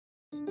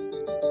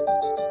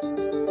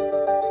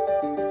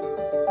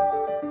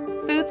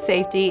Food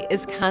safety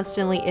is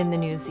constantly in the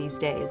news these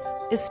days,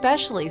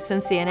 especially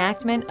since the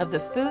enactment of the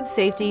Food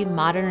Safety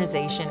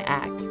Modernization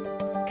Act.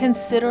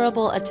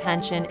 Considerable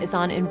attention is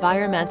on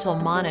environmental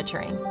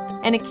monitoring,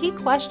 and a key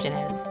question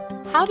is,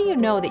 how do you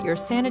know that your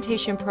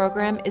sanitation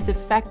program is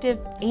effective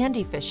and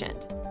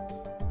efficient?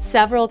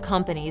 Several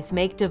companies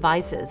make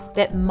devices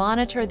that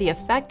monitor the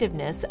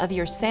effectiveness of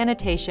your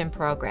sanitation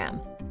program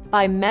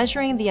by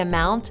measuring the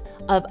amount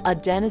of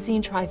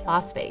adenosine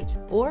triphosphate,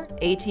 or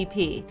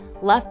ATP,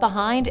 left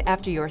behind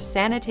after your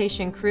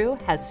sanitation crew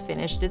has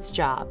finished its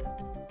job.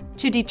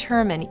 To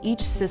determine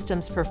each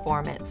system's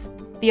performance,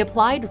 the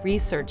Applied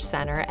Research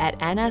Center at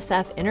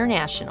NSF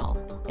International,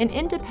 an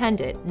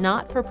independent,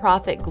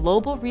 not-for-profit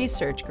global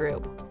research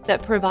group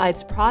that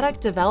provides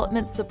product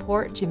development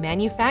support to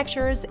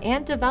manufacturers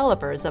and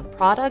developers of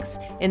products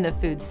in the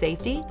food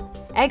safety,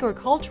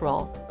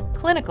 agricultural,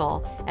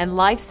 clinical, and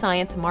life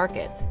science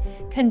markets,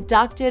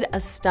 conducted a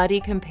study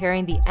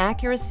comparing the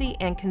accuracy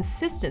and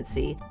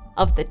consistency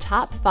of the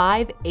top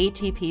 5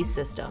 ATP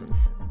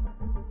systems.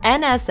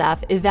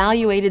 NSF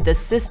evaluated the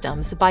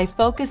systems by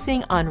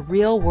focusing on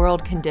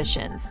real-world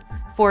conditions.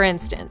 For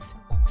instance,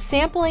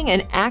 sampling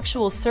an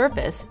actual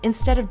surface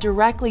instead of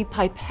directly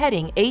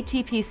pipetting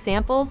ATP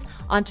samples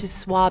onto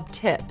swab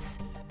tips,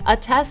 a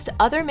test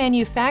other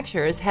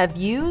manufacturers have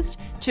used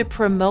to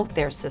promote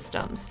their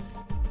systems.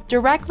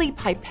 Directly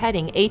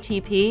pipetting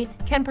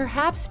ATP can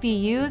perhaps be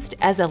used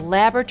as a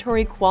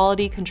laboratory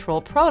quality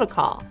control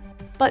protocol,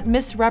 but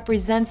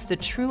misrepresents the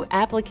true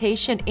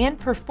application and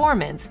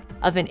performance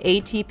of an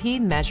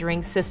ATP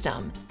measuring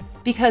system,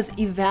 because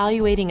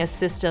evaluating a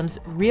system's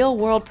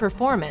real-world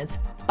performance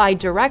by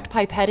direct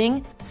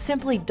pipetting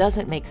simply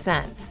doesn't make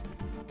sense.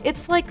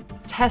 It's like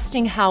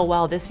testing how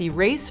well this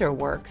eraser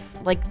works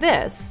like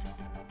this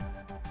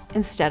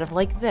instead of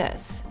like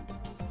this.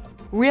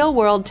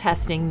 Real-world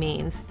testing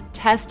means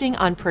testing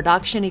on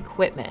production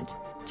equipment,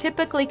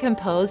 typically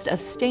composed of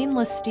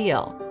stainless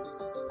steel.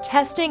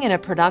 Testing in a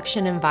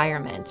production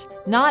environment,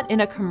 not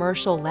in a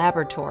commercial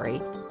laboratory,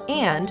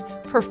 and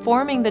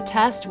performing the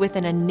test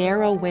within a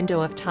narrow window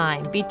of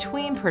time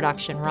between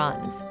production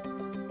runs.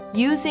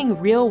 Using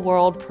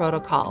real-world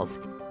protocols,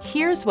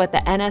 here's what the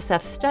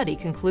NSF study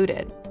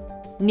concluded.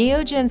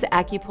 Neogen's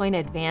AccuPoint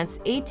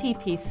Advanced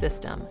ATP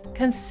system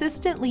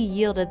consistently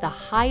yielded the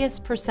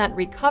highest percent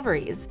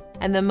recoveries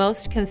and the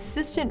most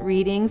consistent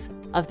readings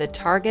of the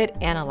target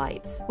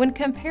analytes when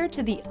compared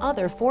to the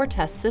other 4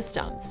 test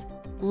systems.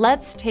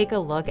 Let's take a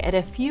look at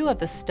a few of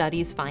the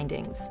study's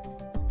findings.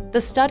 The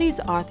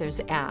study's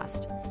authors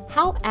asked,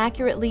 how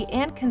accurately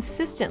and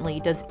consistently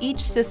does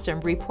each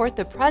system report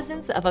the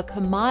presence of a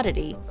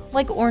commodity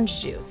like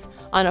orange juice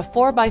on a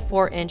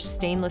 4x4-inch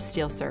stainless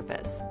steel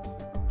surface?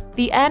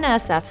 The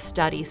NSF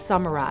study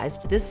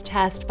summarized this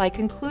test by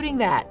concluding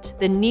that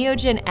the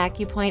Neogen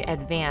AccuPoint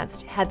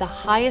Advanced had the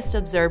highest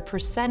observed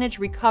percentage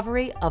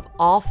recovery of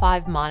all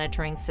 5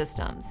 monitoring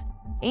systems,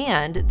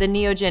 and the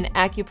Neogen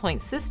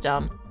AccuPoint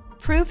system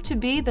proved to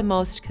be the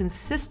most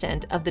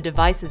consistent of the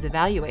devices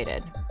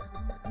evaluated.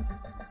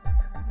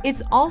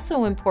 It's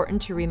also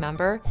important to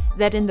remember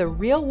that in the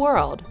real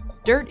world,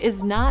 dirt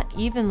is not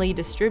evenly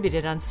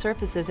distributed on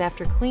surfaces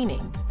after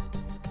cleaning.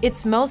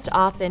 It's most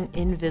often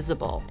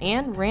invisible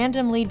and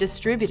randomly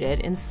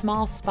distributed in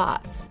small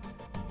spots.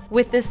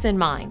 With this in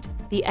mind,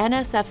 the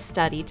NSF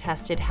study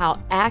tested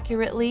how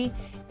accurately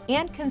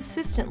and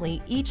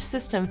consistently each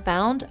system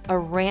found a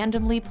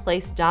randomly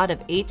placed dot of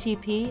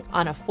ATP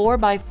on a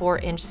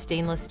 4x4-inch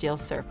stainless steel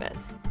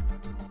surface.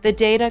 The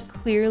data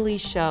clearly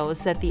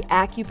shows that the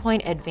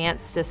AccuPoint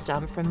Advanced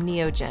system from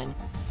Neogen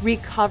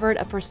recovered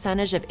a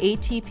percentage of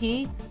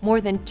ATP more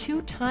than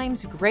 2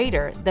 times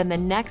greater than the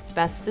next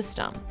best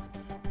system.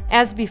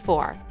 As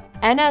before,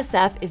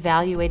 NSF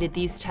evaluated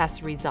these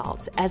test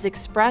results as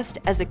expressed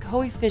as a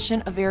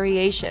coefficient of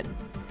variation.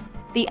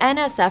 The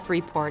NSF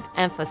report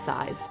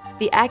emphasized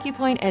the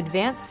AccuPoint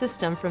Advanced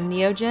system from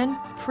Neogen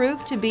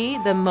proved to be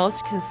the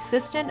most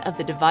consistent of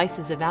the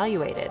devices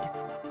evaluated.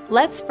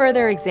 Let's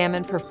further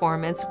examine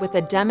performance with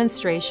a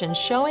demonstration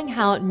showing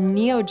how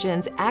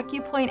Neogen's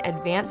AccuPoint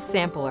Advanced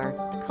sampler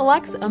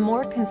collects a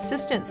more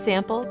consistent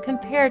sample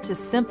compared to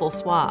simple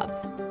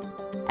swabs.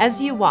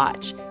 As you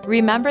watch,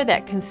 remember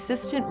that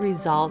consistent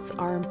results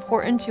are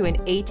important to an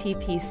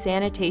ATP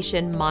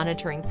sanitation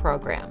monitoring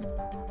program.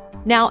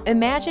 Now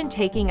imagine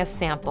taking a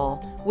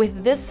sample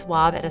with this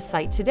swab at a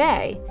site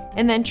today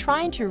and then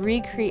trying to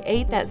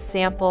recreate that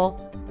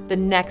sample the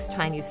next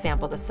time you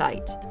sample the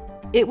site.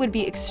 It would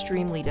be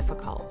extremely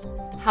difficult.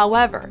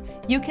 However,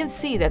 you can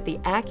see that the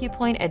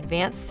AccuPoint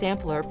Advanced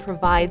sampler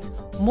provides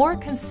more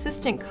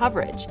consistent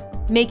coverage,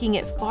 making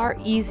it far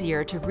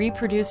easier to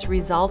reproduce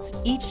results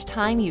each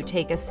time you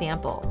take a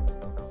sample.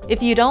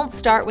 If you don't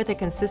start with a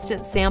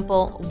consistent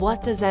sample,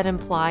 what does that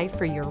imply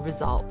for your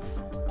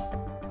results?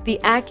 The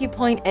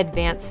AccuPoint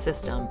Advanced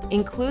system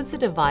includes a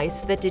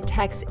device that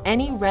detects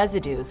any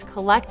residues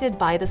collected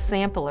by the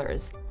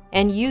samplers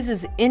and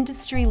uses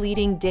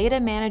industry-leading data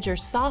manager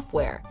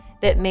software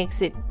that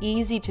makes it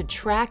easy to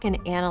track and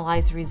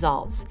analyze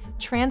results,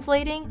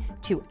 translating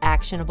to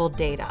actionable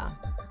data.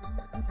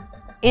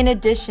 In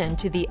addition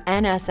to the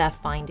NSF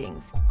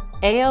findings,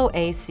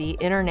 AOAC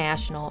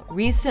International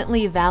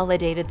recently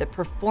validated the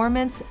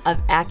performance of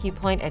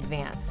AccuPoint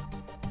Advance.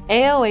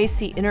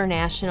 AOAC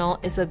International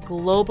is a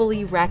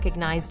globally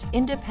recognized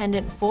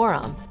independent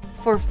forum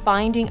for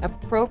finding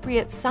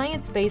appropriate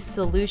science-based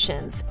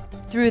solutions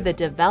through the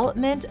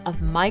development of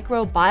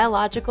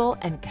microbiological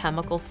and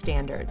chemical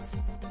standards.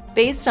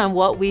 Based on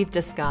what we've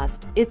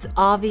discussed, it's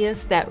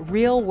obvious that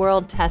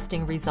real-world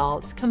testing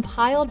results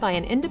compiled by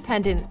an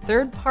independent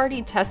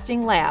third-party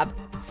testing lab,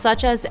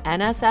 such as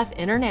NSF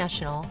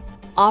International,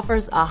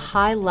 offers a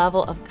high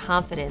level of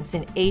confidence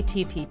in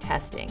ATP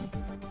testing.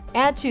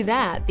 Add to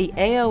that the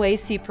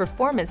AOAC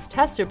performance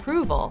test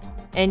approval,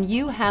 and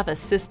you have a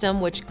system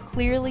which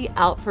clearly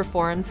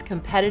outperforms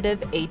competitive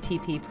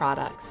ATP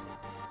products.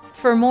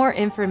 For more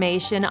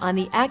information on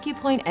the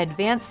AccuPoint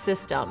Advanced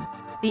System,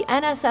 the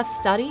NSF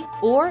study,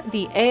 or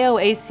the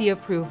AOAC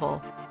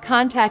approval,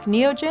 contact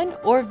Neogen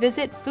or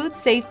visit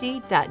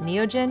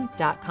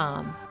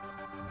foodsafety.neogen.com.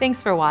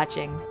 Thanks for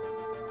watching.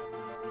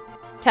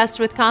 Test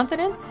with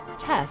confidence,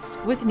 test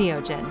with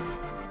Neogen.